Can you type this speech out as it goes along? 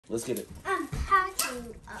Let's get it. I'm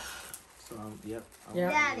packing up. So, yep.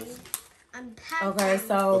 Daddy, I'm packing Okay,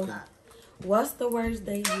 so up. what's the worst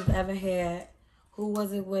date you've ever had? Who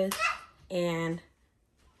was it with? And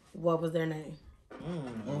what was their name? That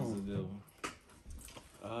was a good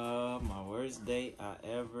one. My worst date I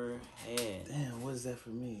ever had. Damn, what is that for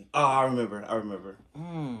me? Oh, I remember.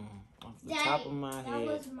 Off the top of my That head.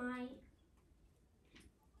 was mine.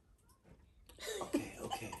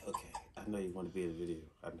 Okay. I know you want to be in the video.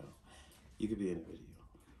 I know. You could be in the video.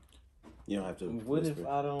 You don't have to. What whisper. if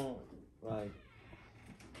I don't, like,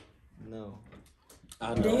 no.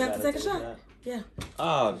 I Then you know. have to take a shot. Yeah.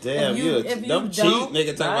 Oh, damn. If you don't cheat, don't-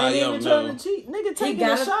 nigga. Talk I about ain't you even don't trying know. to cheat. Nigga, taking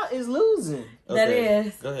gotta- a shot is losing. That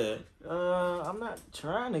is. Go ahead. I'm not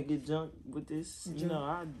trying to get drunk with this. You know,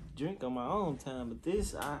 I drink on my own time, but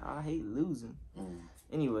this, I hate losing.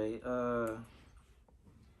 Anyway,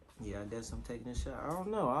 yeah, I guess I'm taking a shot. I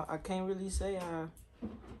don't know. I can't really say I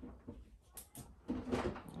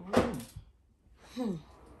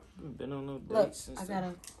haven't been on no dates Look, since I gotta.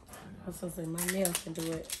 I was supposed to say my nails can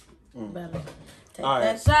do it better. Take All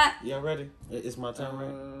that right. shot. Y'all ready? It's my turn,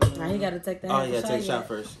 right? Now he gotta take that. Oh, half yeah, take a shot yet.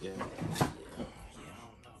 first. Yeah. I don't know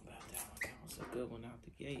about that one. That was a good one out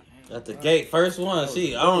the gate. At the gate, first one.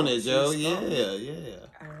 She on it, Joe. She's Yeah.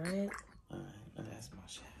 on All right. That's my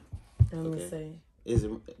shot. Let me Okay. see. Is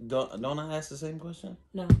it? Don't I ask the same question?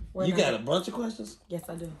 No. We're You not. got a bunch of questions? Yes,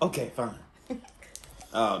 I do. Okay, fine.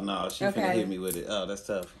 Oh no, she finna Okay. hit me with it. Oh, that's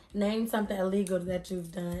tough. Name something illegal that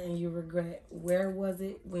you've done and you regret. Where was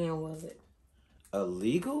it? When was it?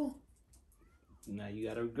 Illegal? Now you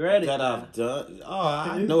gotta regret it. That I've done. Oh,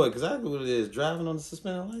 I know it because I know what it is. Driving on the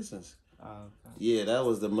suspended license. Okay. Yeah, that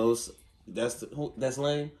was the most. That's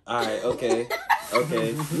lame. All right, okay.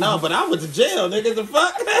 No, but I went to jail, nigga. The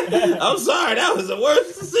fuck? I'm sorry, that was the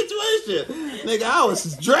worst situation, nigga. I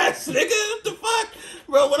was dressed, nigga. What the fuck,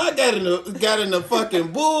 bro? When I got in the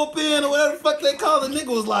fucking bullpen or whatever the fuck they call it,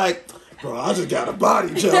 nigga was like, bro, I just got a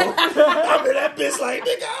body, Joe. I'm in that bitch like,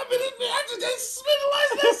 nigga. I just got suspended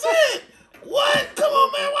license. That's it. What? Come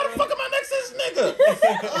on, man. Why the fuck am I next to this nigga?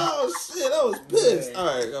 Oh shit, I was pissed. All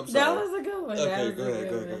right, I'm sorry. That was a good one. That Okay, was go a ahead.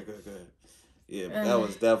 good one. Yeah, that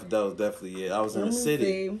was definitely it. I was in the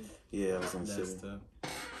city. See. Yeah, I was in the That's city. tough.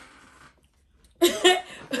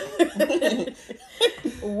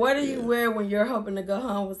 What do you wear when you're hoping to go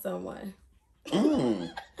home with someone?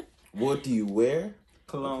 What do you wear?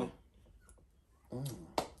 Cologne. Okay.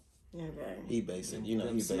 He basic. You know,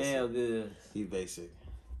 Them he basic. smell good. He basic.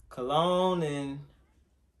 Cologne and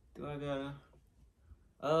do I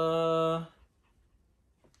gotta?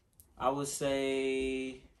 I would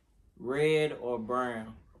say red or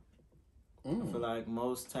brown. I feel like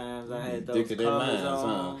most times I had those Dick in their colors minds,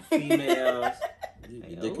 on. Females. You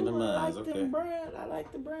Hey, dick in the ooh, I minds, like okay. them brown. I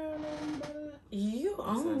like the brown on better. You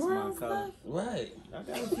own That's my brown color. stuff? Right. I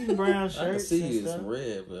got a few brown I shirts. can see and you in stuff. some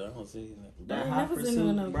red, but I don't see you. That I ain't hot never seen you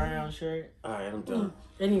in no pursuit brown shirt. All right, I'm done.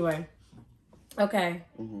 Anyway. Okay.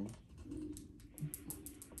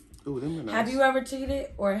 Ooh, them are nice. Have you ever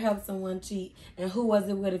cheated or helped someone cheat? And who was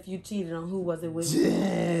it with if you cheated on? Who was it with?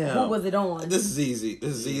 Damn. Who was it on? This is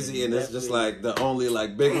easy, and it's just like the only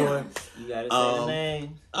like big one. You gotta say the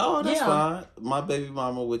name. Oh, that's Yeah. fine. My baby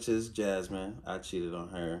mama, which is Jasmine, I cheated on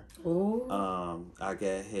her. Ooh. I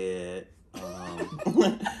got head.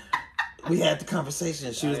 We had the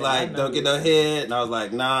conversation. She was I like, know "Don't get no head," and I was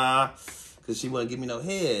like, "Nah," because she wouldn't give me no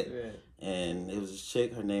head. Right. And it was a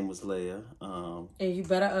chick. Her name was Leia. And you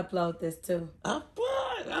better upload this too. I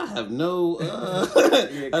have no.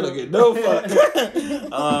 I don't get no fuck.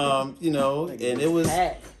 You know, and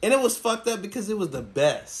it was fucked up because it was the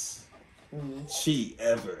best cheat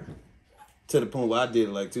ever. To the point where I did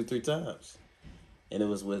it like 2-3 times, and it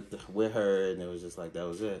was with her, and it was just like that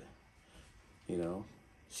was it. You know,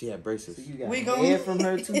 she had braces. So you got We head gon- from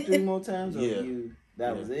her 2-3 more times, or Yeah.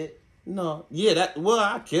 that was it? No, yeah,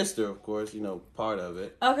 I kissed her, of course. You know, part of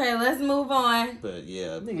it, Okay, let's move on. but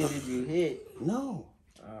yeah, Nigga, did you hit? no.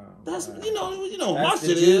 Oh, That's alright. you know my That's the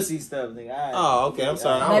shit juicy is. stuff, nigga. Alright. Oh, okay. I'm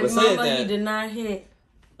sorry. I Baby would have said mama, that. you did not hit.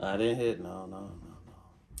 I didn't hit. No.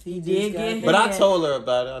 He did get hit. But I told her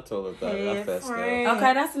about it. I Hey, fessed up. friend.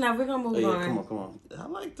 Okay, that's enough. We're gonna move Oh, yeah, on. come on. I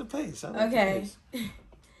like the pace. I like Okay. the pace.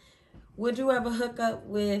 Would you ever hook up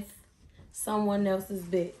with someone else's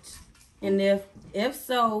bitch? And if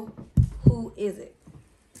so, who is it?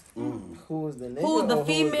 Who was the nigga? Who's the or who was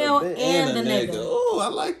female bitch? and the nigga? Oh, I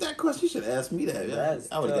like that question. You should ask me that.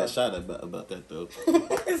 That's I would have got tough. shot about that though.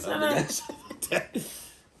 Shut up.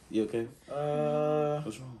 You okay? Uh,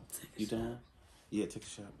 What's wrong? You down? Yeah, take a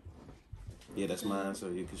shot. Yeah, that's mine, so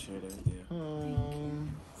you can share that.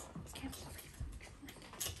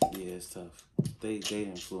 Yeah. Yeah, it's tough. They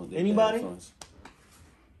influence. Anybody?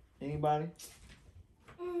 Anybody?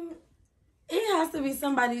 It has to be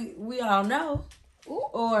somebody we all know.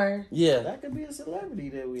 Or Yeah. That could be a celebrity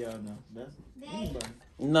that we all know. That's anybody.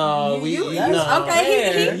 No, no.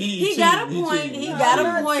 okay. He got a cheating, point. cheating. He got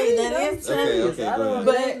a point. cheating. That is Okay, true. okay, I go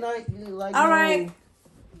don't ahead. like All right.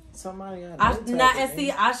 Somebody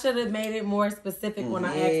I should have made it more specific when I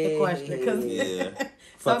asked the question. Cause Yeah. so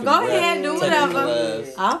Fucking go ahead, do technical whatever.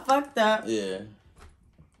 ass. I fucked up. Yeah.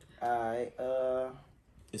 Alright,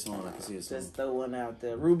 It's on. I can see it. just throw one out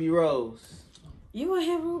there. Ruby Rose. You were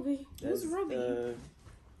here, Ruby. That's, Who's Ruby?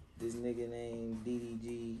 This nigga named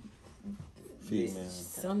DDG. Female.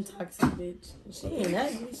 Some toxic bitch. She ain't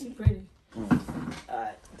ugly. She pretty.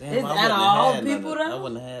 Alright. Damn, Is I that wouldn't all have had people none of- though? I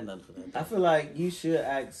wouldn't have had nothing for that. I feel like you should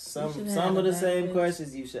ask some should some have of the that same bitch.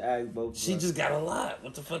 questions. You should ask both. She of us. just got a lot.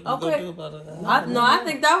 What the fuck you Okay. gonna do about it? I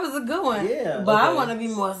think that was a good one. Yeah, But I okay. want to be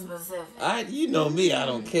more specific. You know me. I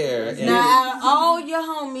don't care. And Now, out of all your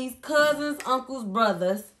homies, cousins, uncles,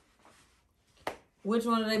 brothers, which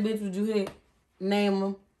one of they bitch would you hit? Name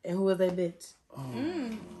them, and who is they bitch?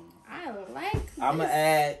 I like I'ma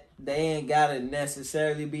add. They ain't gotta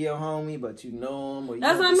necessarily be your homie, but you know them. Or you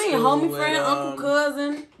That's what I went to mean. school Homie, with friend, 'em, uncle,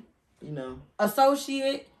 cousin, You know.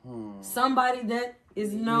 associate, somebody that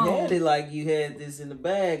is You known. had it like you had this in the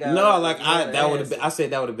bag. No, like Yeah, that would have been. answer. I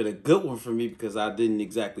said that would have been a good one for me because I didn't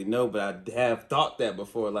exactly know, but I have thought that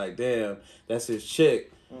before. Like, damn, that's his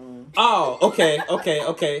chick. Oh, okay.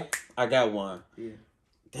 I got one. Yeah.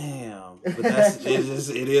 Damn, but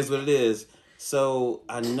it is what it is. So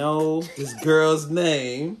I know this girl's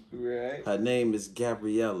name. Right. Her name is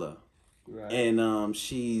Gabriella, Right. and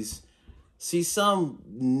she's some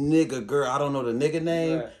nigga girl. I don't know the nigga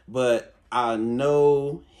name, Right. but I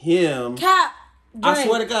know him. Cap. I Drake.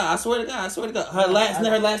 swear to God. Her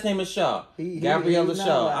last name is Shaw. Gabriella he not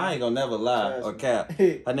Shaw. lying. I ain't gonna never lie Trust or me. cap.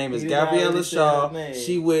 Her name is He done Gabriella already said Shaw. her name.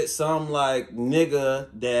 She with some like nigga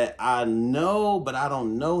that I know, but I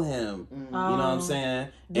don't know him. You know what I'm saying?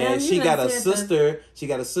 Damn, And you she done got a said that. sister. She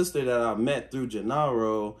got a sister that I met through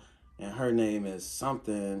Gennaro, and her name is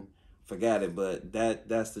something. Forgot it, but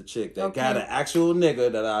that's the chick that got an actual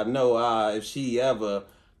nigga that I know. If she ever,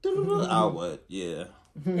 I would, yeah.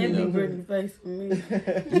 It'd be pretty face for me.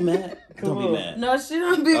 You mad? Don't be on. mad. No, she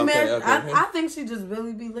don't be Okay, mad. okay. I think she just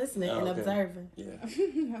really be listening and Okay. observing. Yeah.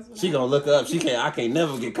 She gonna look up. I can't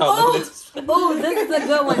never get caught Oh, with this. Ooh, this is a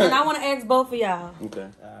good one, and I want to ask both of y'all. Okay.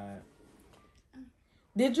 Alright.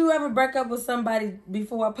 Did you ever break up with somebody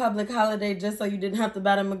before a public holiday just so you didn't have to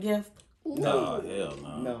buy them a gift? No, hell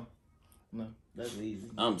no. No. That's easy.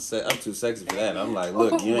 I'm too sexy for that. I'm like,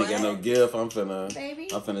 look, you ain't got no gift. I'm Baby.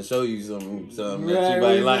 finna show you something that Right, you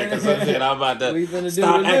might we like or finna- some shit. I'm about we to finna do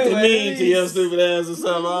stop the acting new mean at to your least. stupid ass or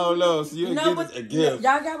something. I don't know. So you No, get but a gift.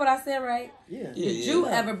 y'all got what I said, right? Yeah. Yeah, Did you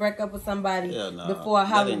ever break up with somebody Hell no. before a That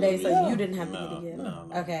ain't holiday no so me. you didn't have to No, get a gift? no.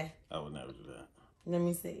 Okay, I would never do that. let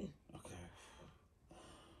me see. Okay.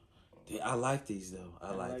 Yeah, I like these though.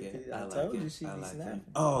 I like like it. it. I I like told it. you she I be like it. snapping.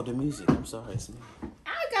 Oh, the music. I'm sorry. It's me.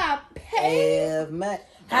 I got paid. Matt.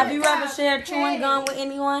 Have you ever shared chewing gum with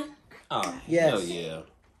anyone? Oh, Yes. hell yeah.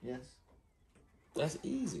 Yes. That's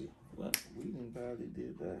easy. What? We done probably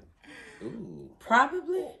did that. Ooh.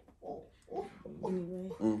 Probably. Anyway.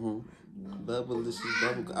 Mm-hmm. Bubblicious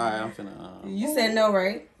bubble. All right, I'm finna. You said no,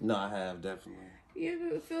 right? No, I have definitely.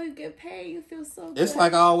 You feel you get paid. You feel so good. It's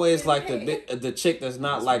like always like Getting the chick that's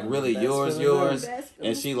not like really Best yours, feeling Best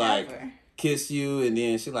and she feelings like ever. kiss you, and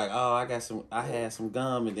then she like, oh, I had some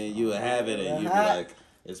gum, and then you would have it, and you be Hot. like,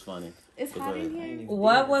 it's funny. It's hot in here.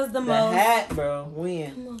 What was the The most? hat, bro.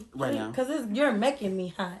 When? Right now. Because you're making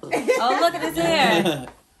me hot. Oh, look at his hair.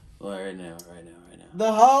 Well, right now.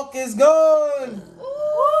 The Hulk is gone.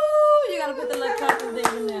 Ooh, you gotta put the little couples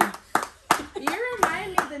thing in there. You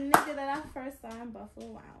remind me of the nigga that I first saw in Buffalo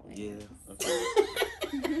Wild Wings. Yeah.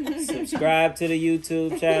 Okay. Subscribe to the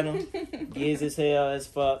YouTube channel. Giz as hell as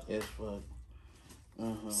fuck. It's fun.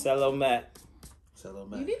 Cello Matt. Tell You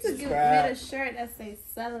her, need to get Subscribe. a shirt that says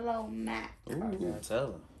Cello Mac. Ooh,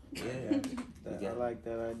 tell her. Yeah. I like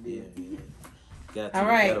that idea. Yeah. Got to. All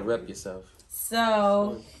right. You gotta rep yourself.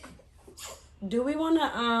 So, do we want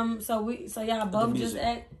to so y'all both just music.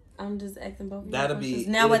 act? I'm just acting both. Of y'all That'll be questions.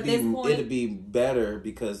 Now it'll at this be, point. it'll be better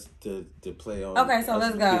because to play on. Okay, so us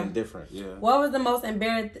let's go. Being different, yeah. What was the most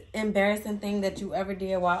embarrassing thing that you ever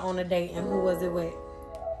did while on a date, and who was it with?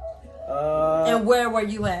 And where were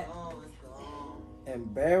you at?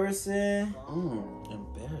 Embarrassing.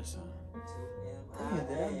 Embarrassing. Damn,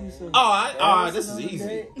 did I do something? This is embarrassing on a easy.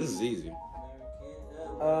 date? This is easy.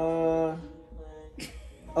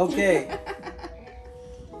 Okay.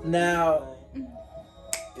 Now,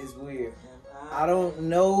 it's weird. I don't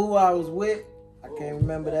know who I was with. I can't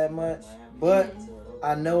remember that much, but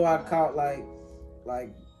I know I caught like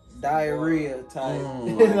diarrhea type,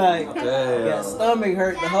 like got stomach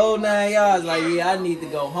hurt the whole 9 yards. Like I need to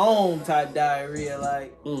go home type diarrhea.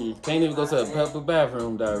 Like can't even go to a public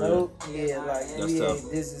bathroom diarrhea. Nope. Yeah, like That's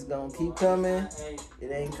tough. this is gonna keep coming.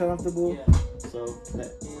 It ain't comfortable. So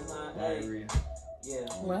diarrhea.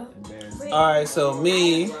 Well, All right, so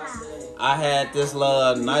me, I had this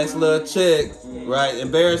nice little chick, right?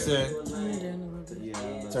 Embarrassing.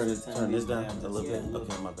 Turn this down a little bit.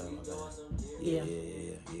 Okay, my bad. Yeah.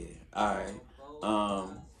 All right.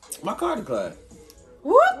 My car declined.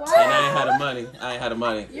 what? And I ain't had the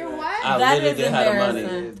money. You're what? I That literally is didn't have the money.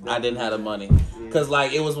 embarrassing. I didn't have the money. Cause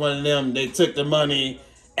like it was one of them. They took the money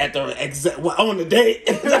at the on the date.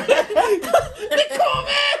 They call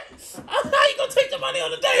man. How you gonna take the money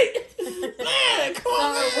on the date? Man, come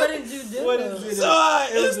on, man. What did you do? What is it? So I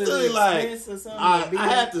instantly like Expense or something I to be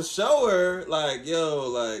had to show her like yo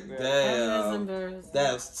like That is damn embarrassing.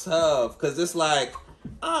 that's tough because it's like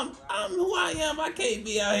I'm who I am. I can't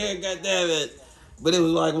be out here, goddamn it. But it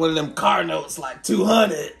was like one of them car notes, like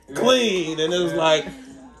 200 clean, and it was like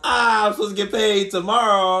I'm supposed to get paid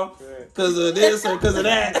tomorrow because of this or because of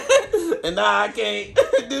that, and now I can't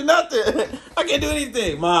do nothing. I can't do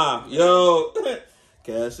anything. Mom, yo,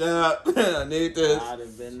 cash out. I need this. I'd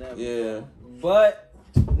have been there. Yeah. But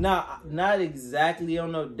not exactly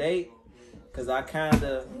on no date, cause I kind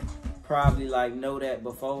of probably like know that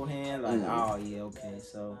beforehand. Like, oh yeah, okay,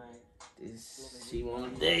 so she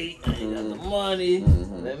want a date. I ain't got the money.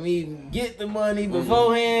 Let me get the money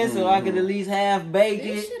beforehand so I could at least half bake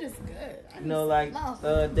This it. shit is good. You know, like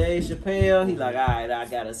Dave Chappelle, he like, all right, I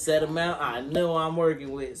got a set amount I know I'm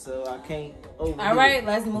working with, so I can't overdo All right,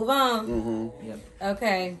 let's move on. Mm-hmm.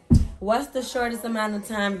 Okay. What's the shortest amount of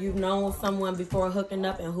time you've known someone before hooking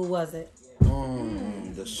up, and who was it?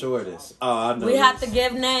 The shortest. Oh, I know. We have to this.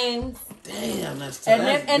 give names. Damn, that's tough.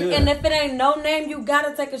 And if it ain't no name, you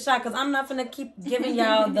gotta take a shot, because I'm not gonna keep giving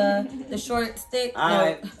y'all the short stick.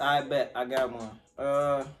 I bet I got one.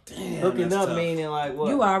 Damn, Hooking that's up tough. meaning like what?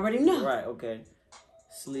 You already know. Right, okay.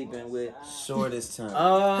 Sleeping with Shortest time.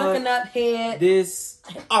 Hooking up head. this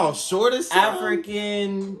Shortest time?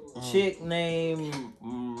 African chick named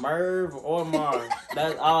Merv or Marv.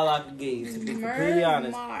 That's all I can give you, to be completely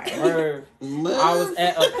honest. Merv. I was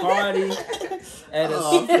at a party at a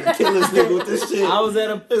I'm finna kill this nigga with this shit. I was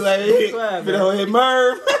at a finna hit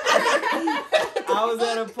Merv. I was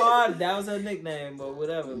at a party. That was her nickname, but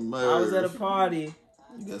whatever. I was at a party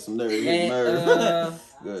You got some nerve. at Merv.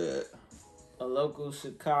 Go ahead. a local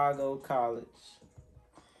Chicago college,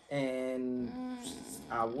 and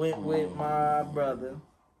I went with my brother.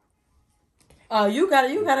 Oh, you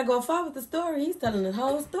gotta go far with the story. He's telling the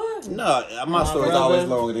whole story. No, my story's brother, always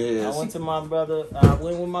longer than his. I went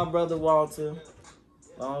with my brother Walter.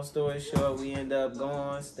 Long story short, we end up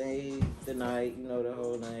going, stayed the night, you know, the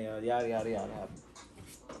whole night, yada yada yada.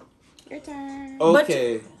 Your turn.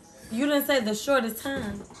 Okay. You didn't say the shortest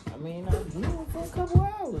time. I mean, I went for a couple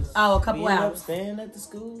hours. Oh, a couple we ended up hours. staying at the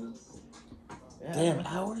school. Yeah. Damn,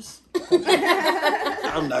 hours?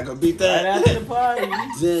 I'm not gonna beat Right that. after the party. we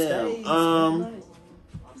Damn, stayed,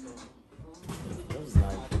 it was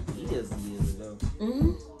like years ago.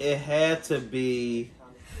 Mm-hmm. It had to be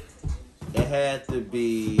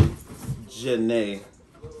Janae.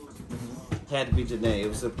 Had to be Janae. It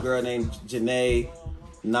was a girl named Janae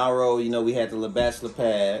Naro. You know, we had the little bachelor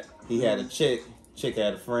pad. He had a chick. Chick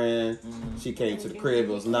had a friend. She came to the crib.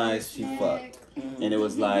 It was nice. She fucked. And it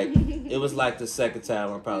was like the second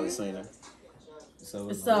time I probably seen her. So,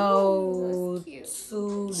 it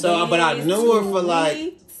was So but I knew her for like,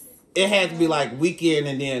 weeks? it had to be like weekend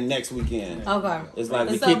and then next weekend. Okay. It's like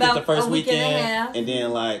we So kicked it about the first a week and a weekend half. and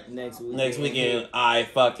then like next weekend, I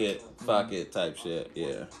fuck it type shit.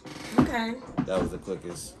 Yeah, Okay. that was the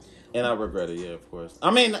quickest. And I regret it, yeah, of course.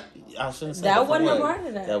 I mean, I shouldn't say That for wasn't a what. part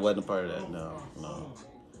of that. That wasn't a part of that, no.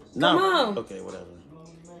 Come on. Okay, whatever.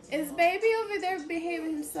 Is baby over there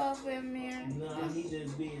behaving himself with Amir? No, he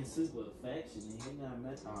just being super affectionate. He not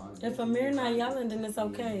met If Amir not yelling, then it's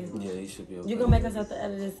okay. Yeah, he should be okay. You gonna make us have to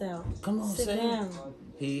edit this out. Come on, Sit say it. down.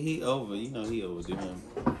 He over, you know he overdo him.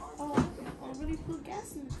 Oh, I really put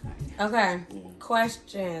gas in the car. Okay.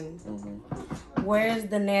 Question. Where's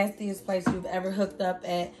the nastiest place you've ever hooked up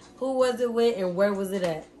at? Who was it with and where was it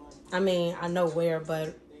at? I mean, I know where,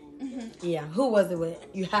 but yeah, who was it with?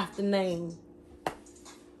 You have to name.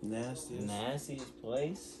 Nastiest. nastiest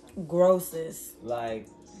place. Grossest. Like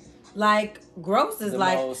Like gross is The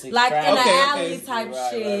like most in extravagant. an Okay, alley okay. type Right,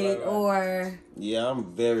 shit right. or Yeah,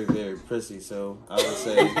 I'm very, very prissy, so I would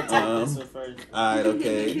say, That's the first. alright,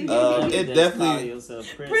 okay. It Just call definitely, yourself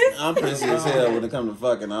prissy. I'm prissy as hell when it comes to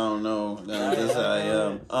fucking. I don't know. That's how I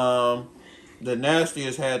am. The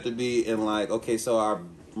nastiest had to be in like, okay, so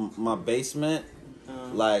my basement,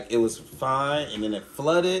 like it was fine, and then it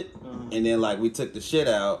flooded, and then like we took the shit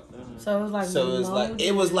out. so it was like So it mold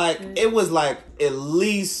was like at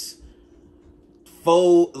least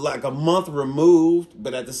like a month removed,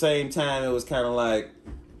 but at the same time it was kind of like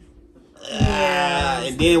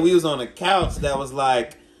and then we was on a couch that was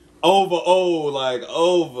like over like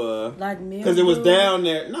because it was down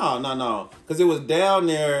there. No, because it was down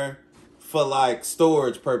there for like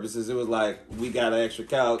storage purposes. It was like we got an extra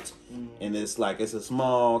couch, and it's a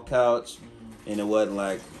small couch, and it wasn't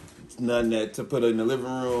like nothing that to put in the living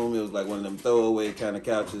room. It was like one of them throwaway kind of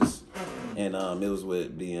couches, and it was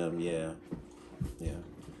with BM. Yeah.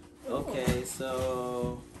 Okay,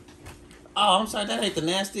 so Oh, I'm sorry. That ain't the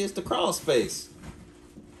nastiest. The crawl space.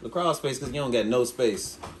 The crawl space because you don't got no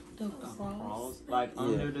space. like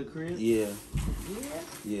under the crib. Yeah.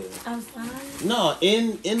 Yeah. outside. No,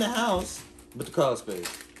 in the house, but the crawl space.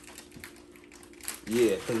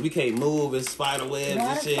 Yeah, because we can't move. It's spider webs Why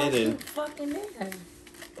and the shit. fuck you And fucking there?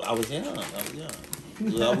 I was young.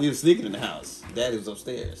 Yeah, we were sneaking in the house. Daddy was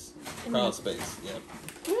upstairs. Crawl space. Yep.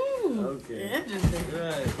 Okay. Interesting.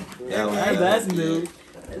 Right. Yeah, That's new.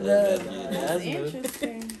 That's That's new.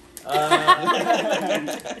 interesting.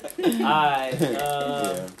 Alright.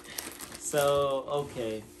 Yeah. So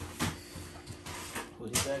okay. What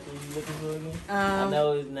exactly you looking for again? I Um,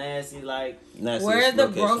 know it's nasty. Like Nastiest where's the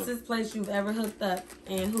location. grossest place you've ever hooked up,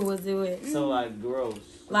 and who was it with? so like gross.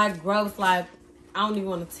 Like gross, like I don't even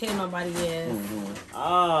want to tell nobody else. Mhm.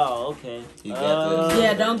 Oh, okay. You got this.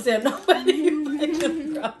 Yeah, don't tell nobody.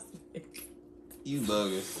 Gross. You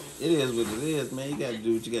bogus. It is what it is, man. You gotta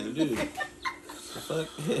do what you gotta do. The fuck?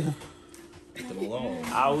 Get them along.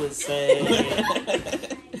 I would say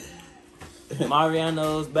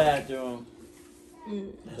Mariano's bathroom.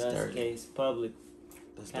 That's Best dirty. case, public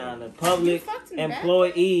That's kind dirty. of public You fucked in the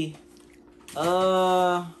employee.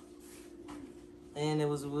 And it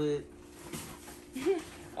was with.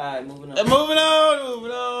 All right, moving on. Moving on.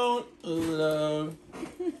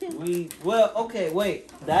 Okay,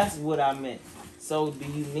 wait. That's what I meant. So, do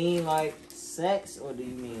you mean like sex, or do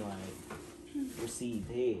you mean like received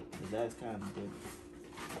head? Because that's kind of different.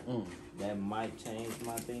 Mm. That might change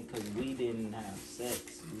my thing because we didn't have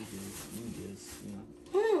sex. You just, you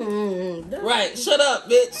know. Right, shut up,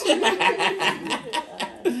 bitch.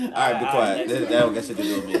 Alright, be quiet. That don't got shit to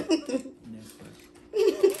do with me.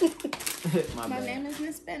 My My bad. name is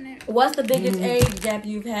Miss Bennett. What's the biggest age gap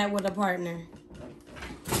you've had with a partner?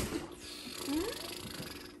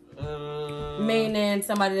 Meaning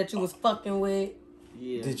somebody that you was fucking with?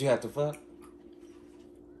 Yeah. Did you have to fuck?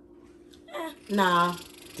 Nah.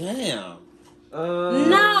 Damn.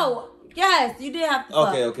 No. Yes, you did have to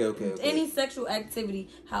fuck. Okay. Any sexual activity,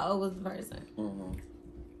 how old was the person? Mm-hmm.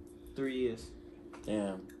 3 years.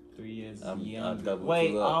 Damn. 3 years. I younger. doubled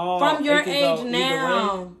Wait, you up. oh, From your it could age go either way?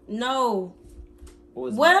 now. No. Or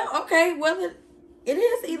is Well, okay. Well, it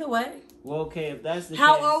is either way. Well, okay, if that's the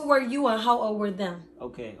How case. old were you and how old were them?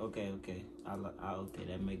 Okay. Okay,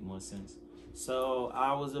 that make more sense. So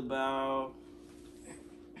I was about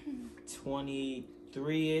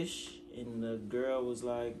 23-ish, and the girl was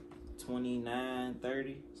like 29,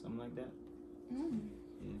 30, something like that.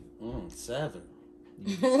 7.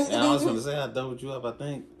 And I was gonna say I doubled you up. I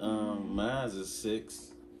think mine's is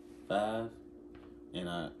 6, 5, and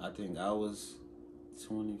I think I was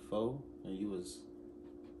 24 and you was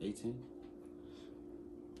 18.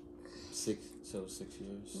 6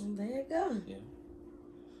 years. There you go. Yeah.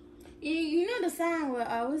 You know the song where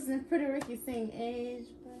wasn't Pretty Ricky sing age?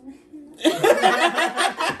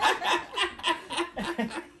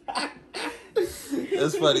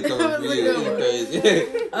 That's funny coming from you. You crazy.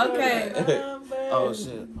 Okay. Oh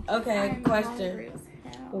shit. Okay, question.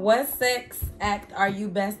 What sex act are you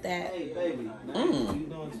best at? Hey, baby. You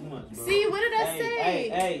doing too much, bro. See, what did I say?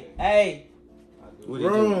 Hey. What do you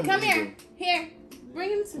do? Come here. Here. Bring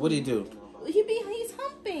him to What do you do? He's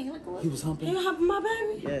humping. Look what. He was humping. You humping my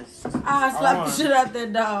baby? Yes. I slapped the shit out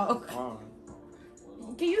that dog.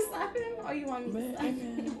 Can you slap him or you want me to slap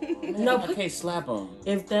him? No, I can't slap him.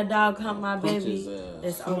 if that dog hump my Punch baby, his ass.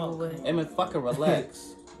 it's over with. Hey man, fucking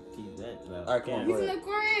relax. Keep that loud. Alright, come on, He's go in ahead. the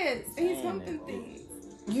cribs and he's Damn humping it. things.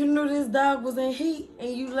 You knew this dog was in heat and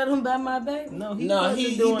you let him buy my baby? No, he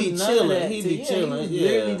wasn't doing be none of chilling. that He to- be yeah, chilling, He was yeah.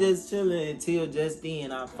 literally just chilling until just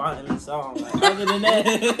then I finally saw him. Like, other than that,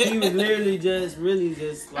 he was literally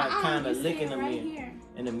just like kind of you licking see the it right mirror. here.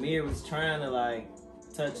 And the mirror was trying to like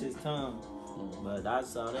touch his tongue. But I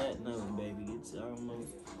saw that. No, baby. It's, I don't know.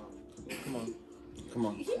 Come on. Come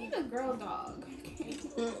on. He need a girl dog. Okay.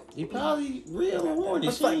 He probably real horny.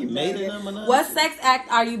 What's She like ain't made that? him or nothing. What sex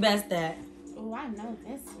act are you best at? Oh, I know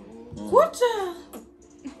this one. What child?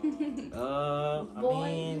 I Boy,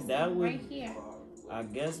 mean, this that one would, right here. I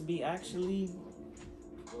guess, be actually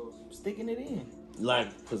sticking it in.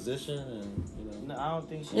 Like position and No, I don't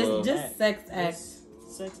think she. It's Well- just sex act. It's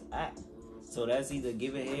sex act. So that's either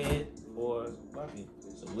give it head or fuck it.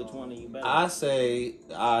 So which one are you better? I say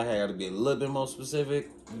I had to be a little bit more specific.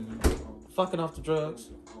 Mhm. Fucking off the drugs.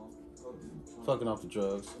 Fucking off the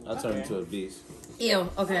drugs. I turn Okay. into a beast. Ew.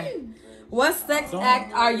 Okay. What sex Don't-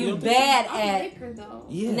 act are you you don't think bad I'm at? liquor though.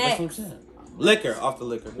 Yeah, Next. that's what I'm saying. Liquor, off the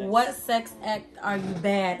liquor. What sex act are you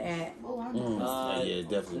bad at? Oh, I'm, Yeah,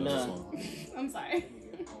 definitely this Nah. one. I'm sorry.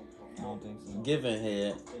 I don't think so. Giving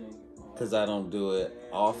head, because I don't do it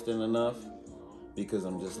often enough. Because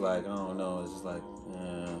I'm just like, I don't know. It's just like,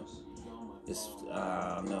 it's,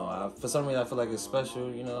 I don't know. For some reason, I feel like it's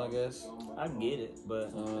special, you know, I guess. I get it,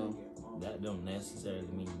 but Um, that don't necessarily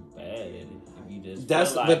mean bad at it. If you just That's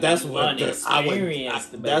feel like but that's you what I would.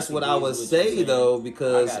 unexperienced, That's what I would basically, is what say you're though, saying.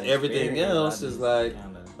 because I got everything experience, else I is just like,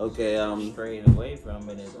 kinda okay, strayed away from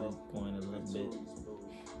it at this point a little bit,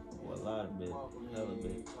 or a lot of bit, hella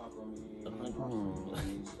bit.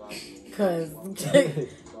 Cause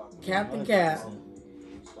Captain Cap.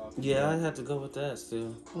 Yeah, I had to go with that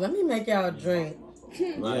still. Let me make y'all a drink. You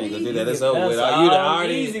ain't gonna do that. It's over with. That's You all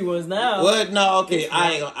already easy ones now. What? No, okay.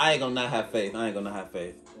 I ain't gonna not have faith. I ain't gonna not have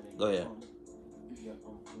faith. Go ahead.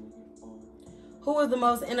 Who was the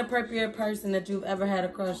most inappropriate person that you've ever had a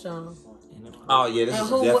crush on? Oh yeah, this And is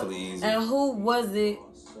who definitely easy. And who was it?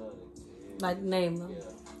 Like, name them.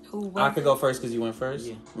 Who was I could it? go first because you went first.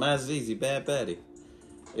 Yeah. Mine's easy. Bad Patty.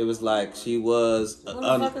 It was like she was Who the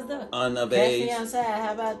fuck is that? of Cassie age. outside,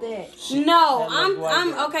 how about that? No, That look like I'm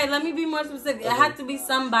it. okay. Let me be more specific. It has to be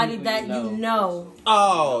somebody People that you know. you know.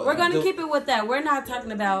 Oh, We're gonna keep it with that. We're not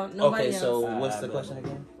talking about nobody Okay, else. so what's the question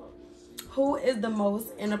again? Who is the most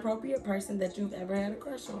inappropriate person that you've ever had a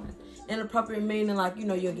crush on? Inappropriate meaning like, you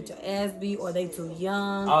know, you'll get your ass beat or they too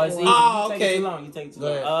young. Oh, it's or- easy. Oh, You take okay. it too long. You take it too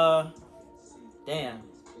Go long. Damn.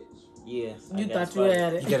 Yeah. I You guess, thought you but-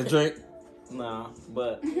 had You it. got a drink? No,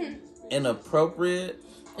 but Inappropriate.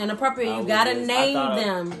 Inappropriate, I you was gotta just- I name thought-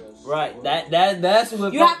 them. right. That's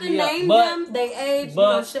what You fucked have to me up. name But them, they age, you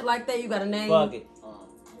but- know, shit like that. You gotta name. Fuck it.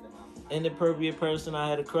 Inappropriate person I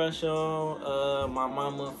had a crush on. My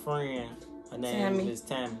mama friend. Her name Tammy. is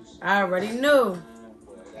Tammy. I already knew.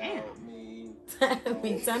 Damn.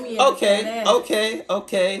 Tammy.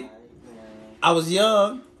 Okay. I was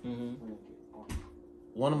young. Mm-hmm.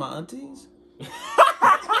 One of my aunties.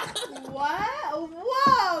 What?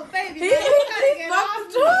 Whoa, baby. He gotta get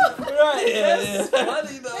fucked off the truth. Right. Yeah, That's yeah.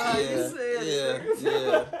 funny though. How you said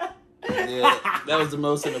it. Yeah, that was the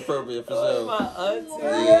most inappropriate for Oh, sure. my auntie.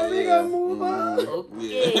 Yeah, we yeah. gonna move on.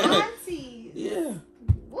 Okay. Yeah. Aunties. Yeah.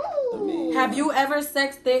 Woo. Have you ever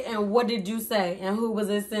sexted and what did you say and who was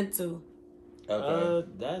it sent to? Okay.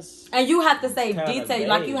 That's And you have to say Kinda detail,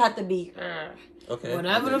 like you vague. have to be Okay.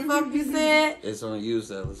 whatever the fuck you said. It's on you,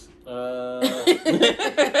 Ellis.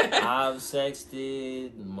 I've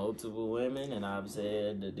sexted multiple women and I've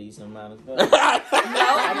said a decent amount of stuff. I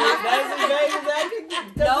mean, that's as vague as I can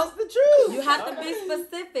get. That's the truth. You have to be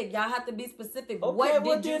specific. Y'all have to be specific. Okay, What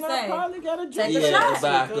well, did you then I say? probably gotta drink Take a it shot.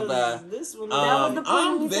 Goodbye, because goodbye. This one, was the point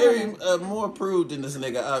I'm we very said. more proved than this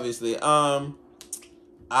nigga, obviously.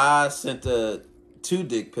 I sent 2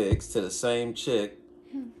 dick pics to the same chick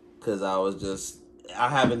because I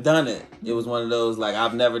haven't done it. It was one of those, like,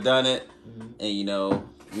 I've never done it. And, you know,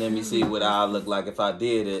 let me see what I look like if I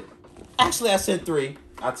did it. Actually, I sent 3.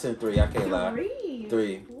 I sent 3. I can't lie.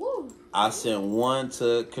 3. Woo. I sent 1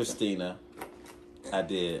 to Christina. I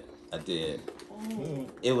did.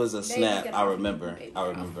 It was a snap. I remember.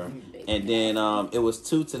 And then it was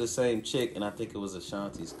 2 to the same chick, and I think it was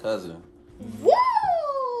Ashanti's cousin. Woo.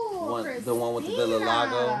 The one with the Villa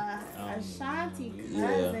Lago. Ashanti cousin. Yeah,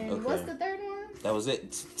 okay. What's the third one? That was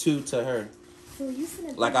it. 2 to her. So you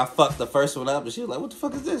sent Like, I fucked the first one up, and she was like, "What the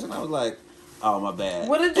fuck is this?" And I was like, "Oh, my bad."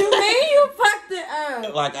 What did you mean you fucked it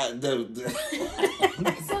up? Like,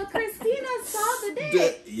 So Christina saw the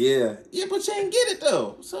dick. yeah, but she ain't get it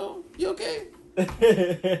though. So you okay? You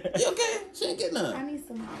okay? She ain't get I none. need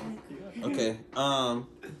some. Okay.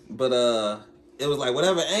 But it was like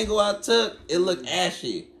whatever angle I took, it looked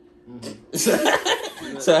ashy.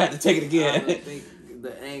 So I had to take it I again. don't think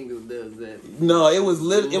the angle does that. No, it was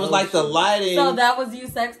it was like the lighting. So that was you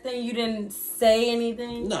sexting? You didn't say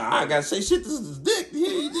anything? No, I gotta say shit. This is his dick. Yeah,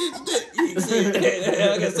 you did his dick. You can see it.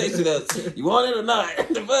 I gotta say shit else. You want it or not?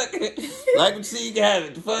 The fuck? Like what you see, you can have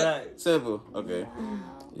it. The fuck? Right. Simple. Okay.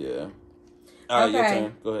 Yeah. All right, your Okay.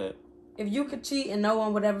 turn. Go ahead. If you could cheat and no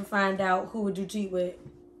one would ever find out, who would you cheat with?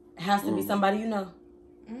 It has to be somebody you know.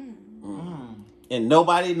 And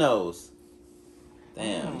nobody knows.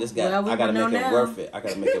 Damn, this guy. Well, we I gotta know make it now. worth it. I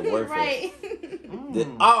gotta make it worth Right. it.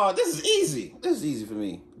 Oh, this is easy. This is easy for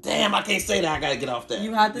me. Damn, I can't say that. I gotta get off that.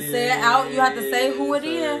 You have to say it out. You have to say who it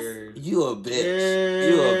is. You a bitch.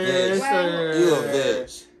 You a bitch. Well- You a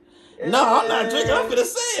bitch. No, I'm not drinking. I'm gonna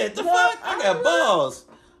say it. The fuck? I got balls.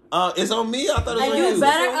 It's on me. I thought it was And on you you.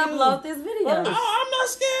 better upload this video. Oh, I'm not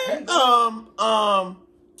scared.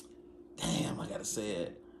 Damn, I gotta say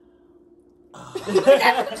it.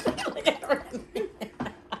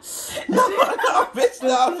 No, bitch,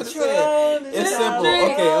 no, I'm gonna say it. It's simple.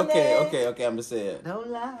 Okay. I'm gonna say it. Don't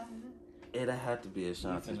lie. It'll have to be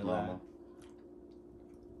Ashanti's finna lie. mama.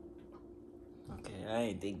 Okay, I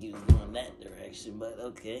ain't think you was going that direction, but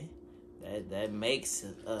okay. That makes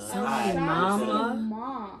it. Sorry, mama.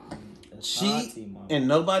 Mom. She and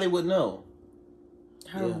nobody would know.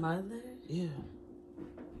 Her Yeah. mother? Yeah.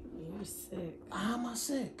 You're sick. How am I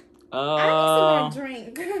sick? I need some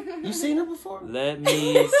more drink. You seen her before? Let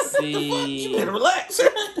me You see. better relax.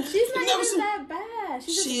 She's You not never even seen- that bad.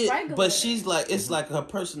 She's She, just regular. but she's like, it's like her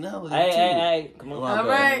personality. Hey, too. hey, come on. Oh, my All bad.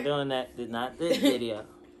 right. I'm doing that. Did not this video.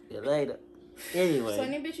 See you later. Anyway. So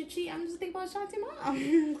any bitch you cheat, I'm just thinking about Shanti mom.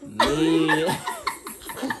 Me.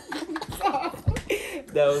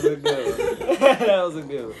 That was a good one. That was a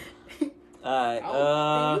good one. Alright,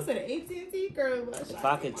 Oh, you said an AT&T girl. But if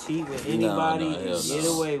I could cheat with No, anybody, no, hell get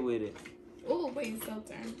no. away with it. Oh, wait, it's your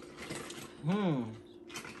turn.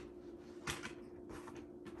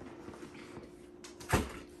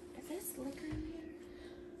 Is this liquor in here?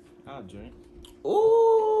 I'll drink.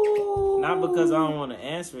 Ooh. Not because I don't want to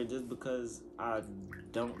answer it, just because I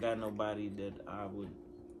don't got nobody that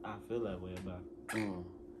I feel that way about. Mm.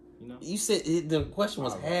 You know? You said the question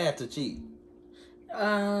was had to cheat. I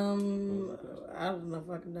don't know if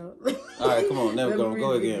I can know. All right, come on, never Let go. me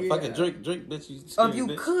Go read again. it, Fucking yeah. drink, bitch. You Oh, if scared you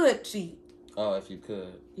bitch. could cheat. Oh, if you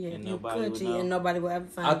could. Yeah, And if you nobody could would cheat know. and nobody would ever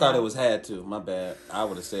find I out. thought it was had to. My bad. I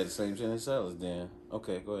would have said the same shit as Sellers then.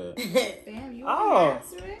 Okay, go ahead. Damn, you Oh.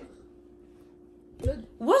 answer it?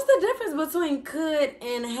 What's the difference between could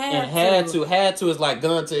and had And had to. Had to is like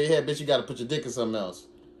gun to your head, bitch. You got to put your dick in something else.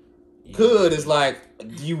 Yeah. Could is like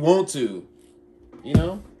do you want to. You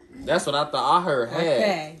know. That's what I thought. I heard had.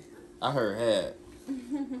 Okay. I heard had.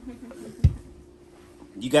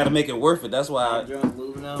 You got to make it worth it. That's why. I'm drunk,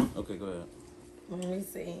 moving on. Okay, go ahead. Let me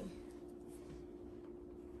see.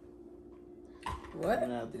 What?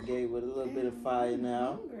 Coming out the gate with a little bit of fire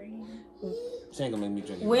now. Hungry. She ain't gonna make me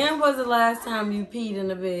drink it. When was the last time you peed in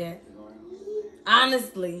the bed?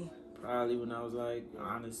 Honestly. Probably when I was like,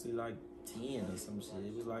 honestly, like 10 or some shit.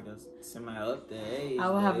 It was like a semi up there age. I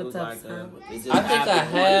would but have it a was tough like time. it just I think I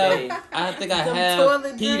happened one day. have. I think I Them have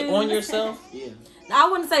toilet peed dreams. on yourself. Yeah. I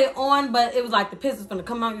wouldn't say on, but it was like the piss was gonna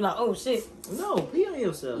come out. You're like, oh shit. No, pee on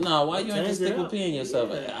yourself. No, why you ain't just Change stick it with up. peeing yourself?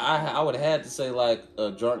 Yeah. I would have had to say like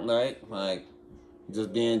a drunk night, like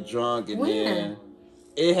just being drunk and When? then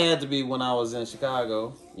it had to be when I was in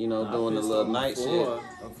Chicago, you know, I doing the pissed little on night shit. before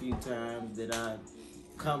a few times that I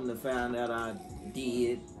come to find out I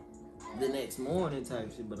did the next morning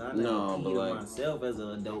type shit, but I never No, but peed on like- myself as an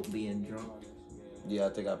adult being drunk. Yeah, I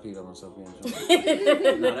think I peed on myself being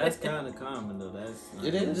drunk. No, that's kind of common though. That's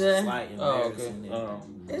It is? that's slight Oh, embarrassing. okay. Oh.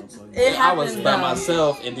 It I was happens, by though.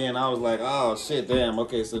 myself, and then I was like, "Oh shit, damn."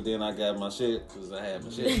 Okay, so then I got my shit because I had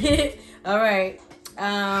my shit. All right.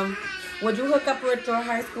 Would you hook up with your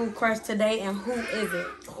high school crush today, and who is it?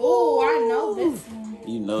 Oh, I know this one.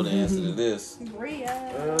 You know the answer to this.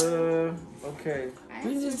 Bria. Okay.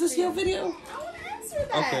 Is this your video? I want to answer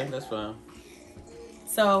that. Okay, that's fine.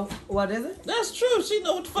 So, what is it? That's true. She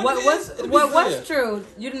know what the fuck What it what's is. It'll be what's clear. true?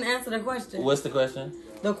 You didn't answer the question. What's the question?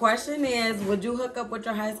 The question is, would you hook up with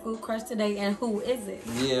your high school crush today, and who is it?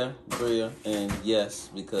 Yeah, Bria, and yes,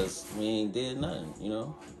 because we ain't did nothing, you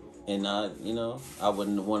know, and I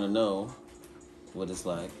wouldn't want to know what it's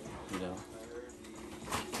like, you know,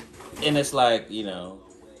 and it's like, you know,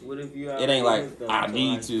 What if you? it ain't like hooked up I with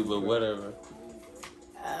need your to, high but school whatever.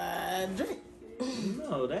 Drink. crush?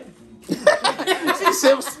 No, that. She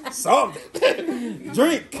said solved it.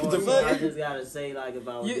 Drink. Or The you- I fuck? just gotta say like if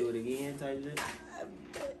I would You- do it again type shit.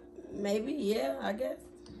 Maybe, yeah, I guess.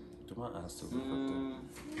 My eyes too.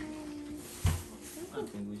 I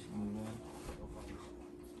think we should move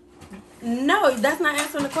on. No, that's not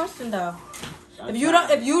answering the question though. If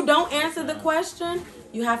you don't answer the question,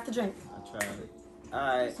 you have to drink. I tried it. All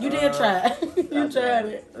right. You did try. You tried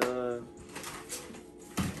it.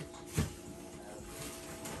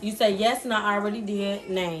 You say yes, no, I already did.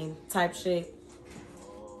 Name type shit.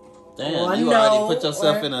 Damn, Or you no, already put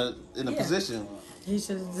yourself or- in a Yeah. position. He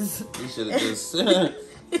should have just. You should have just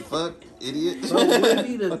fuck idiot. But what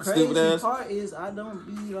be the Fuck stupid crazy ass. part is I don't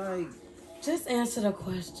be like. Just answer the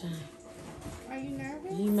question. Are you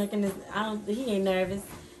nervous? He making this. He ain't nervous.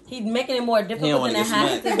 He's making it more He don't difficult want than to it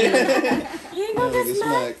has get to be. smacked. He ain't gonna get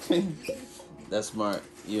smacked. That's smart.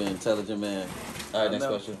 You're an intelligent man. All right, I next know.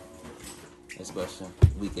 question. Next question.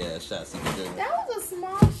 Weak ass shots. You can drink. That was a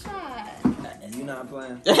small shot. You not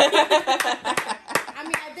playing. I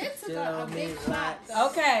mean, I did took a big shot. Though.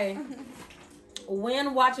 Okay.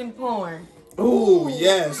 When watching porn, Oh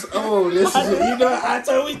yes. Oh, this is. You know, I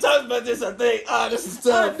told we talked about this. I think. Oh, this is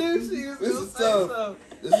tough. This is tough.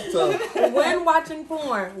 This is tough. when watching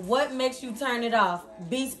porn, what makes you turn it off?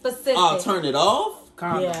 Be specific. Oh, turn it off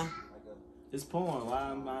Condom. Yeah. It's porn.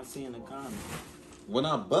 Why am I seeing a condom? when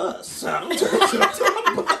I bust. I don't turn this shit up till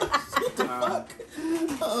I bust. What the fuck?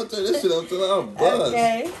 I don't turn this shit up till I bust.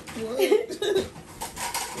 Okay.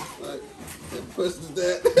 What question is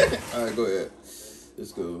that? All right, go ahead.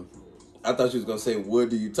 Let's go. I thought you was gonna say, "What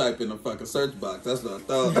do you type in the fucking search box?" That's what I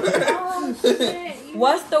thought. Oh shit!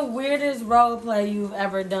 What's the weirdest role play you've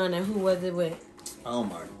ever done, and who was it with? Oh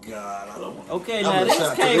my god, I don't want. Okay, I'm now gonna this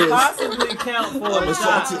shot to can't this. possibly count for I'm a a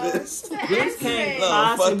shot to shot. this. This can't No,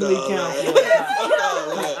 possibly fuck all count that. for a shot. Fuck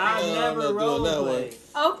all that. I No, I'm never not doing role that played.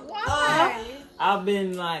 Oh, Why? I've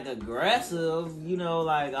been like aggressive, you know,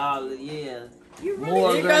 like yeah. You really?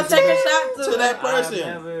 More you gonna aggressive. take a shot to To that it. person. I've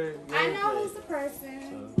never I know role who's the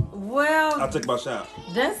person. Well, take my shot.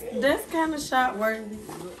 that's kind of shot worthy.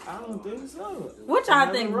 played. I don't think so. What I y'all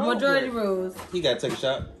never think? role Majority played. rules. He gotta take a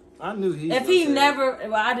shot. I knew he. If he never,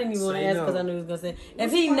 well, I didn't even want to Say ask no. because I knew he was gonna say.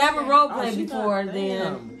 If he never role played before,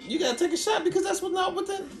 then You gotta take a shot because that's what not what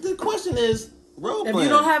the question is. Role if playing.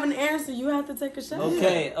 you don't have an answer, you have to take a shot.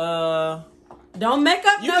 Okay, Don't make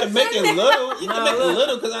up. you no can make it segment. little. You Nah, can make it look.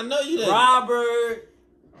 little because I know you didn't. Robert.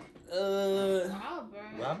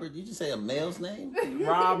 Robert, did you say a male's name?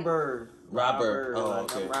 Robert. Robert. Oh, like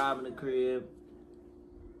okay. I'm robbing the crib.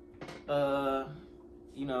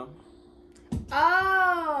 You know,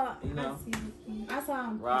 Oh, You know. I saw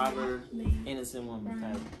him. robber, innocent woman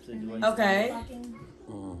type situation. Okay.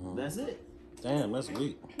 Mhm. That's it. Damn, that's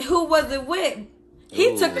weak. Who was it with? He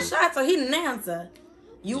Ooh. took a shot, so he didn't answer.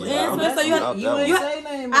 You Yeah, answered, so you I'll- had, You I'll- didn't you say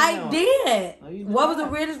name. I now. did. No, you What was the did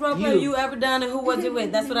not. weirdest role play You. you ever done, and who was it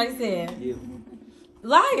with? That's what I said. You.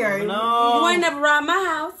 Liar. No. You ain't never robbed my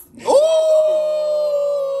house.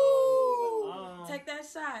 Ooh! Take that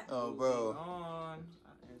shot. Oh, bro.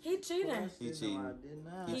 He cheating. He cheating.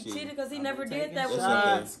 He cheating. cheated because he never did that That's with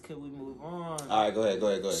okay. me. Could we move on? All right, go ahead.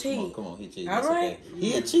 Cheat. Come on. He cheated. All That's right. okay.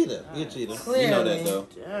 He a cheater. He a cheater. Clearly. You know that though.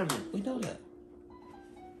 Damn it. We know that.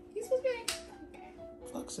 He's supposed to be.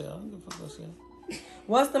 Fuck Sal. I don't give a fuck about Sal.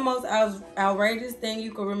 What's the most outrageous thing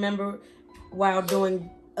you can remember while doing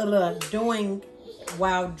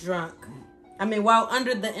while drunk? I mean, while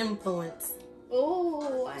under the influence.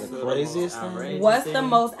 Ooh, I The know. craziest thing? Outrageous What's the thing?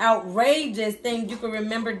 most outrageous thing you can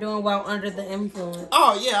remember doing while under the influence?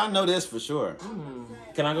 Oh yeah, I know this for sure. Hmm.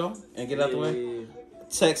 Can I go and get out the way? Yeah.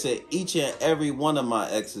 Texted each and every one of my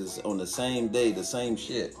exes on the same day, the same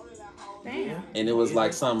shit, Damn. and it was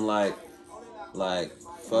like something like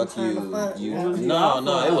fuck trying to you, fuck. you. What was he No, off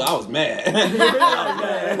no, of? I was mad.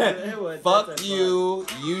 Fuck you.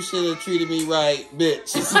 You should have treated me right, bitch.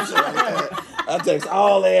 Some shit like that. I text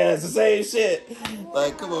all their ass the same shit.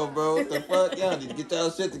 Like, come on, bro. What the fuck? Y'all need to get y'all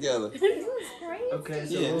shit together. It was crazy. Okay,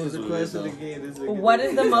 so Yeah, what it was is the what it question is, again? This What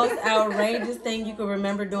is the most outrageous thing you can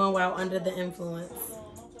remember doing while under the influence?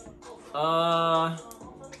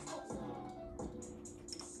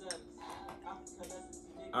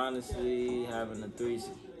 Honestly, having a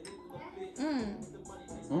threesome.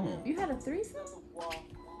 You had a threesome?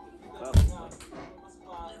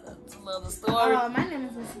 That's another story. Oh, my name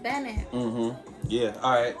is Miss Bennett. Mm-hmm. Yeah.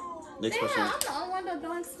 All right. Next Damn, question. I'm the only one that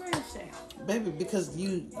don't experience shit. Baby, because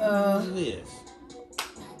you is.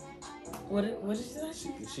 What did you say?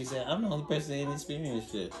 She said, I'm the only person that ain't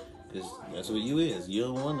experienced shit. Because that's what you is. You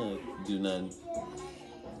don't want to do nothing.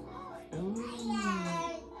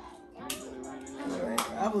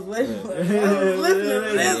 I was waiting for it. She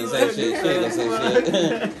ain't say shit. She ain't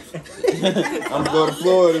gonna say shit. I'm going to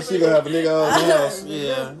Florida. She gonna have a nigga out of the house.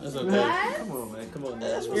 Yeah, that's okay. What? Come on, man. Come on.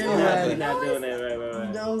 That's what's We're gonna happen. not doing that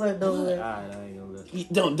right. Don't look. Alright, I ain't gonna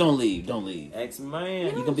look. Don't leave. Don't leave. Ex-man.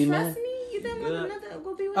 You gonna be mad? Trust me? You didn't want another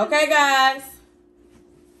go be with Okay, guys.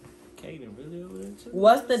 Kaden really over there too?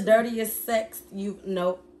 What's the dirtiest sex you...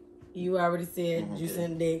 Nope. You already said you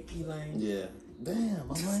sent dick. You lame. Yeah. Damn. I'm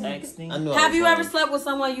like, Sexting. I knew I Have was you wrong. ever slept with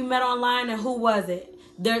someone you met online, and who was it?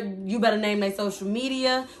 You better name their social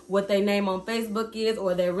media, what their name on Facebook is,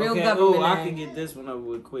 or their real government name. I can get this one over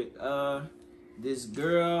with quick. This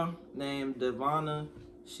girl named Devonna,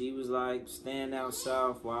 she was like staying out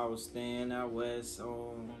south while I was staying out west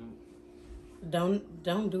on Don't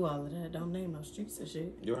do all of that. Don't name no streets and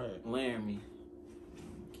shit. You're right. Laramie.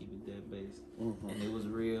 Keep it that base. And it was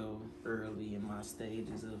real early in my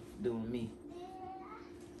stages of doing me.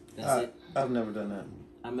 That's it. I've never done that.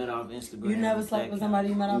 I met off Instagram. You never slept with somebody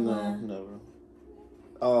you met online? No, never.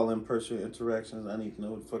 All in-person interactions. I need to know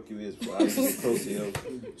who the fuck you is before I can get close to your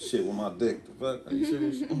shit with my dick. The fuck? Are you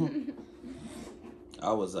serious?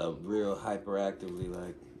 I was real hyperactively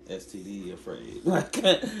like STD afraid. Like,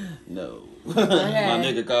 no. My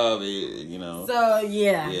nigga called me, you know. So,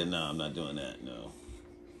 yeah. Yeah, no, I'm not doing that, no.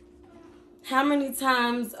 How many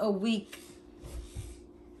times a week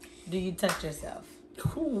do you touch yourself?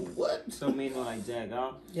 Ooh, what? So meaning like jack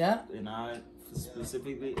off? Yeah. And I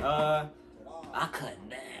specifically, I cut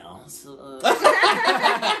down. So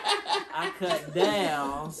I cut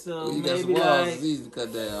down. So You got some maybe walls. like It's easy to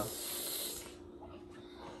cut down.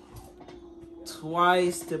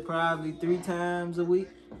 twice to probably 3 times a week.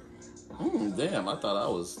 Damn, I thought I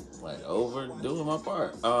was like overdoing my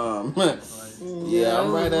part. Yeah,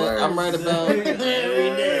 I'm right about Every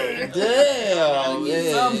day. Damn,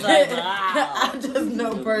 man. I just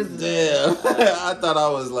know personally. Damn. I thought I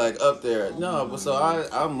was like up there. No, but so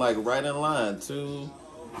I'm like right in line 2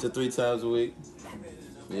 to 3 times a week.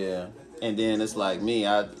 Yeah. And then it's like me,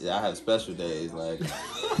 I have special days. Like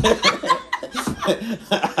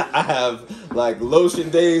I have like lotion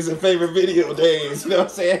days and favorite video days, you know what I'm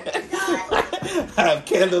saying? I have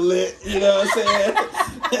candlelit, you know what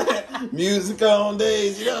I'm saying? Music on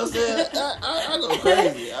days, you know what I'm saying? I go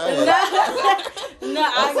crazy. No,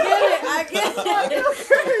 I get it.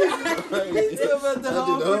 Crazy. Talking about the I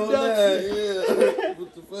whole do the whole production. night, yeah.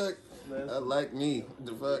 What the fuck? I like me.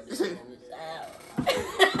 The fuck?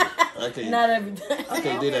 I can't. Not every time. I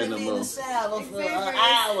can't do that no more. Shower for an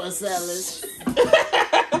hour, sellers.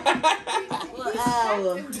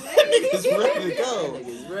 Niggas ready to go.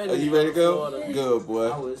 Are you ready to go? Good, boy.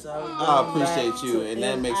 I appreciate you, and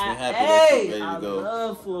that makes me happy that you're ready I to go.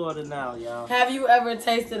 love Florida now, y'all. Have you ever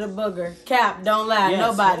tasted a booger? Cap, don't lie. Yes.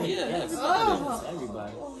 Nobody. Yeah, Yes, everybody.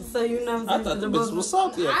 everybody. So you never I tasted thought a the bitch was booger?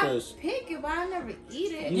 salty at I first. pick it, but I never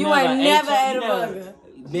eat it. You ain't never ate a booger.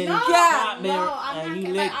 Been No, chopped, no, I'm and not you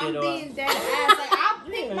kidding. licked Like, I'm it, or being dead ass. Like, I'll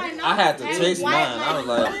pick my nose. I had to and taste wipe mine. my I was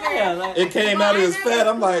like, yeah, like, it came Well, out of I his never fat.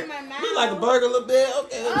 I'm put it like, in my mouth. you like a burger a little bit?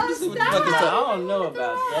 Okay, let me see what the fuck is I that. don't know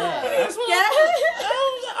about that. That's what I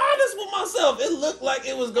was honest with myself. It looked like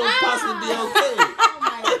it was gonna possibly be okay. Oh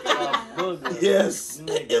my god. Booger. Yes,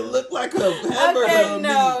 it looked like a hamburger. Okay,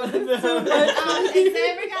 no.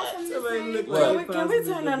 Xavier got something to Somebody say. look What? like Can we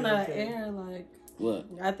possibly turn on the looking okay. air like What?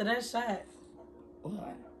 after that shot?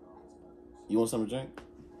 What? You want something to drink?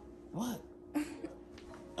 What?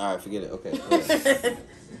 All right, forget it. Okay. I'm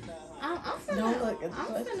finna, Don't look at the I'm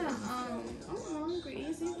finna, I'm hungry.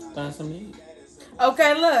 Easy. Find something to eat.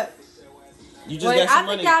 Okay, look. You just Wait, got some I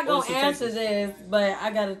money. think y'all What's the gonna answer taste? this, but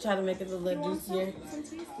I gotta try to make it a little juicier.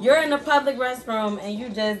 You're in a public restroom and you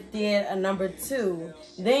just did a number 2.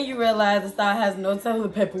 Then you realize the style has no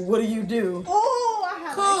toilet paper. What do? Oh, I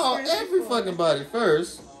have Call experience every before. fucking body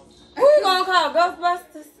first. Who you gonna call?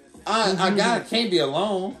 Ghostbusters? I can't be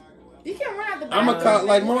alone. You can run out the I'm bathroom. gonna call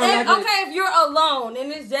like more And, like okay, if you're alone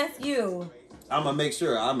and it's just you. I'm gonna make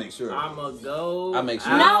sure. I'll make sure. I'm gonna go. I make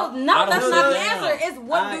sure. No, I don't that's sit not the down. answer. It's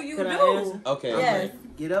what do you Can I do? answer? Okay. Yes.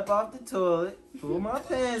 Get up off the toilet, pull my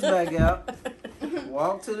pants back out,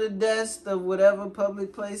 walk to the desk of whatever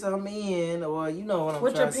public place I'm in, or you know what I'm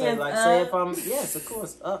With trying your to say. pants Like, up? say if I'm, yes, of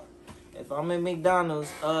course, up. If I'm at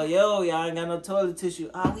McDonald's, yo, y'all ain't got no toilet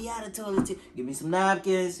tissue. We out of toilet tissue. Give me some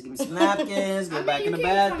napkins. Go back in the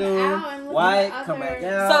bathroom. Wipe, come back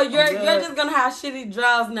out. So I'm you're good. just gonna have shitty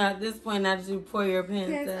draws now at this point now that you pour your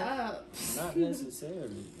pants Pants up. up. Not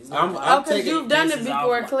necessarily. I'm Oh, because taking- you've done it Pieces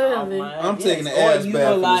before, off clearly. my- I'm taking the Or ass you bath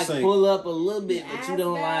will from the like sink. pull up a little bit, but you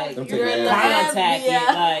don't Ass like I'm taking the ass bath. contact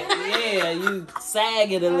Yeah. it. Like, yeah, you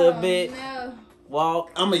sag it a little bit. No.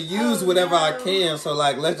 Walk. I'm gonna use whatever I can. So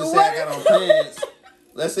like, let's just say I got on pants.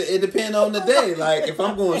 Let's say it depends on the day. Like if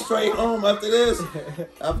I'm going straight home after this,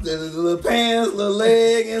 after the little pants, little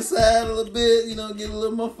leg inside a little bit, you know, get a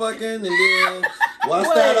little motherfucking, and then wash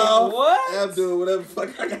that off. What? I'm doing whatever the fuck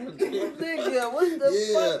I gotta do. Nigga, what the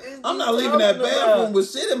fuck is I'm you not leaving that talking bathroom about?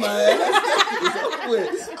 with shit in my ass. It's over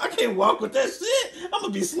with. I can't walk with that shit. I'm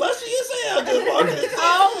gonna be slushy as hell just walking.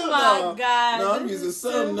 Oh Hell my no. God. No, I'm This using is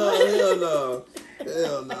something. too No, hell no.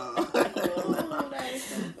 Hell no. Fuck that.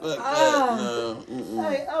 No. Mm-mm.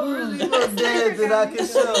 Hey, I'm really no dad that I can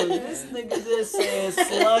show. This nigga just said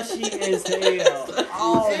slushy as hell.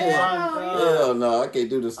 Oh my god. Hell no, I can't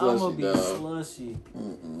do the I'm slushy, gonna be dog. slushy.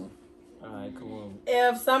 Mm-mm. Alright, come on.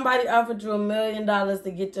 If somebody offered you $1 million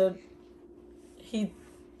to get your he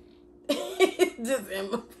just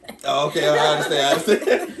in my face. Oh, okay, I understand.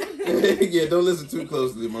 Yeah, don't listen too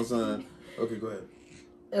closely, my son. Okay, go ahead.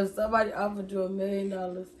 If somebody offered you $1 million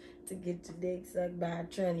to get your dick sucked by a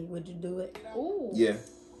tranny, would you do it? Ooh. Yeah,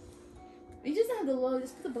 You just have to look.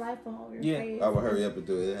 Just put the blindfold over your Yeah. face. I will hurry up and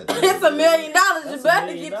do it. It's $1 million. You That's better $1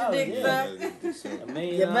 million, get your dick yeah. sucked. $1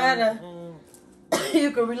 million. You better.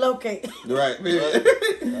 You can relocate. Right.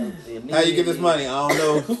 How you get this money? I don't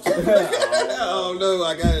know. I don't know.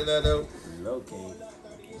 I got it. I know. Relocate.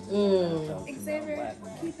 Xavier,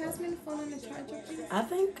 can you pass me the phone and the charger, please? I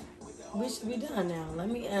think we should be done now. Let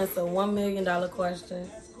me answer $1 million question.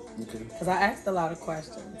 Okay. Because I asked a lot of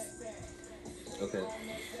questions. Okay.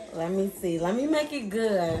 Let me see. Let me make it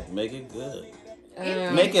good. Make it good.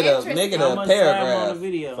 Make Make it a How much time paragraph. on the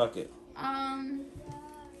video? Fuck it.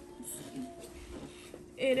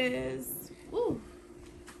 It is. Ooh.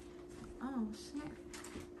 Oh shit.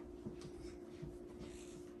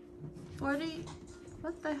 40.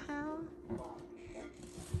 What the hell?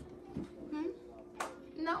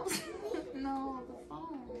 No. No. The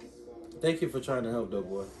phone. Thank you for trying to help, though,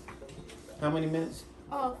 boy. How many minutes?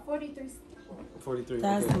 Oh, 43. 43.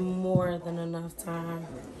 That's Okay. more than enough time.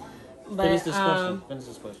 But, Finish this question. Finish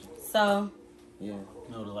this question. So, Yeah.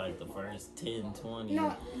 No, like the first 10, 20.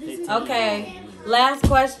 No, this is. okay. Last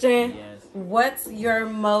question. Yes. What's your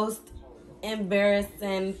most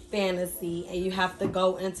embarrassing fantasy? And you have to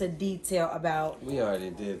go into detail about We already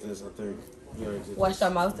did this, I think. We already did what's this. your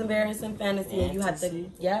most embarrassing fantasy. And you have to,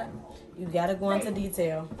 Fantasy? yeah, you got to go into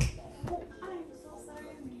detail.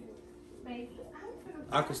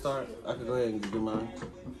 I can start. I can go ahead and do mine.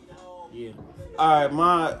 Yeah. All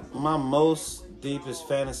right, my most deepest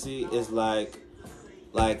fantasy is like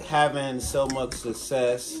having so much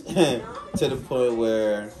success to the point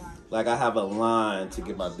where like I have a line to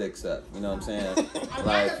get my dick sucked. You know what I'm saying?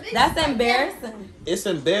 Like That's embarrassing. it's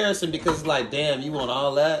embarrassing because like damn, you want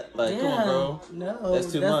all that? Like come on, bro. No,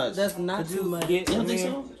 That's too much. That's not too much. You don't think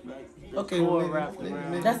so? Okay, well,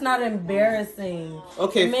 maybe. That's not embarrassing.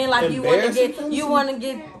 Okay, I mean, like embarrassing you want to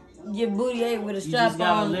get your booty ate with a strap just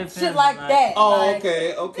gotta on, lift shit him, like like- that. Oh, Like,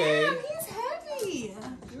 okay, okay. He's heavy.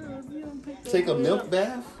 Take a milk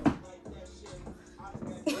bath.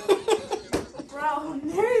 Bro,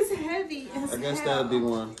 there is heavy. As I guess hell. that'd be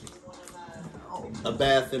one. A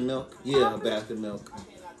bath in milk. Yeah, a bath in milk.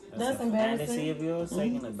 That's a embarrassing. fantasy of yours,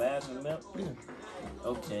 taking a bath in milk? Yeah.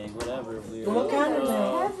 Okay, whatever. What kind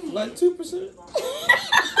of milk? Like 2%.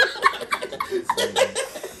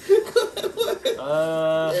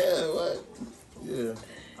 Yeah, what? Yeah.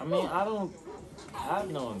 I mean, I have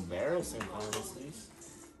no embarrassing fantasies.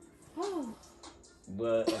 Oh.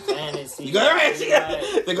 But a fantasy. You go ahead,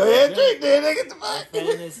 like, go ahead and drink then, nigga. The a fuck?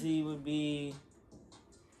 fantasy would be.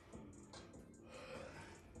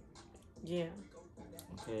 Yeah.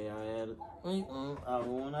 Okay, I had I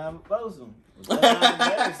want to have a bosom. That's not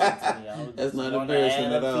embarrassing to me. I would That's just not wanna embarrassing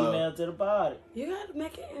add at a all. female to the party. You gotta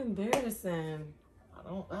make it embarrassing.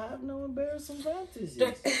 I have no embarrassing fantasies.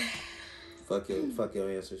 Fuck your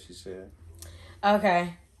answer, she said.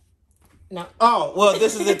 Okay. No. Oh, well,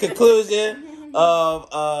 this is the conclusion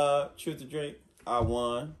of Truth or Drink. I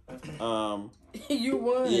won. You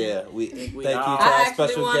won. Yeah, thank you to all- our I actually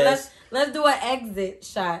special won. guest. Let's do an exit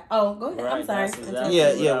shot. Oh, go ahead. I'm Right, sorry. that's exactly- Yeah,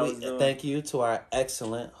 That's what I yeah. was doing. Thank you to our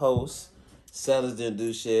excellent host. Sellers didn't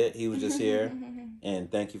do shit. He was just here. And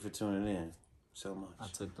thank you for tuning in so much. I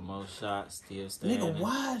took the most shots, still standing. Nigga,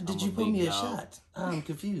 why did I'm you a put big me a dog. shot? I'm We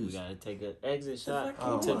confused. gotta take an exit shot.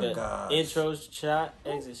 Oh We took my an gosh. intro shot,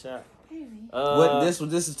 exit shot. What this is from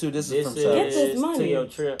This Sellers. Get this is money. to your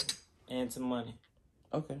trip and to money.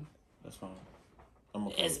 Okay, that's fine. I'm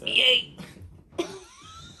okay with that. SBA.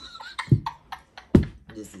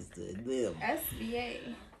 This is the deal. SBA.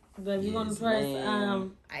 But you gonna Yes, press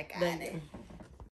ma'am. I got that- it.